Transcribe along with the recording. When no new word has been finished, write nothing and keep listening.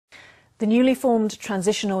The newly formed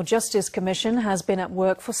Transitional Justice Commission has been at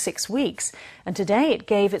work for 6 weeks, and today it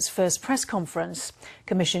gave its first press conference.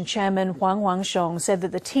 Commission Chairman Huang Huang-hsiung said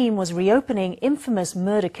that the team was reopening infamous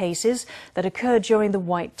murder cases that occurred during the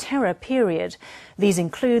White Terror period. These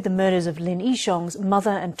include the murders of Lin Yi-hsiung's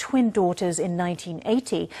mother and twin daughters in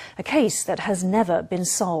 1980, a case that has never been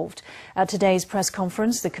solved. At today's press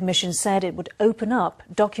conference, the Commission said it would open up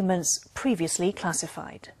documents previously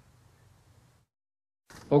classified.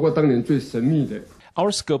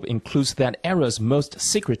 Our scope includes that era's most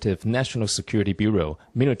secretive National Security Bureau,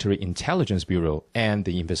 Military Intelligence Bureau, and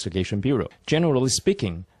the Investigation Bureau. Generally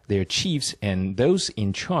speaking, their chiefs and those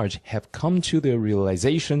in charge have come to the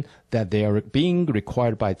realization that they are being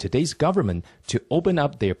required by today's government to open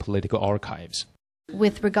up their political archives.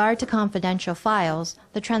 With regard to confidential files,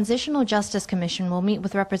 the Transitional Justice Commission will meet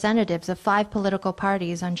with representatives of 5 political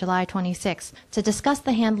parties on July 26 to discuss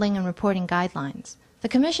the handling and reporting guidelines. The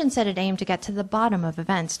Commission said it aimed to get to the bottom of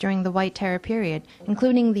events during the White Terror period,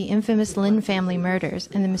 including the infamous Lin family murders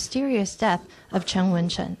and the mysterious death of Chen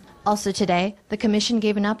Wen-cheng. Also today, the Commission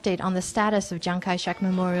gave an update on the status of Chiang Kai-shek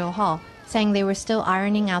Memorial Hall, saying they were still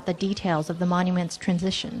ironing out the details of the monument's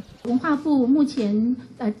transition.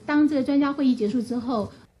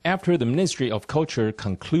 After the Ministry of Culture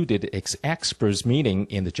concluded its experts meeting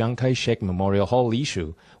in the Chiang Kai-shek Memorial Hall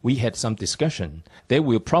issue, we had some discussion. They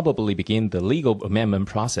will probably begin the legal amendment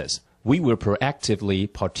process. We will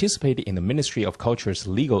proactively participate in the Ministry of Culture's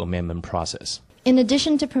legal amendment process. In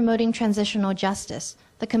addition to promoting transitional justice,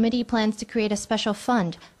 the committee plans to create a special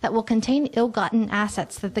fund that will contain ill-gotten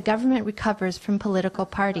assets that the government recovers from political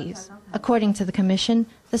parties. According to the Commission,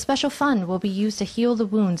 the special fund will be used to heal the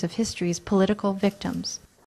wounds of history's political victims.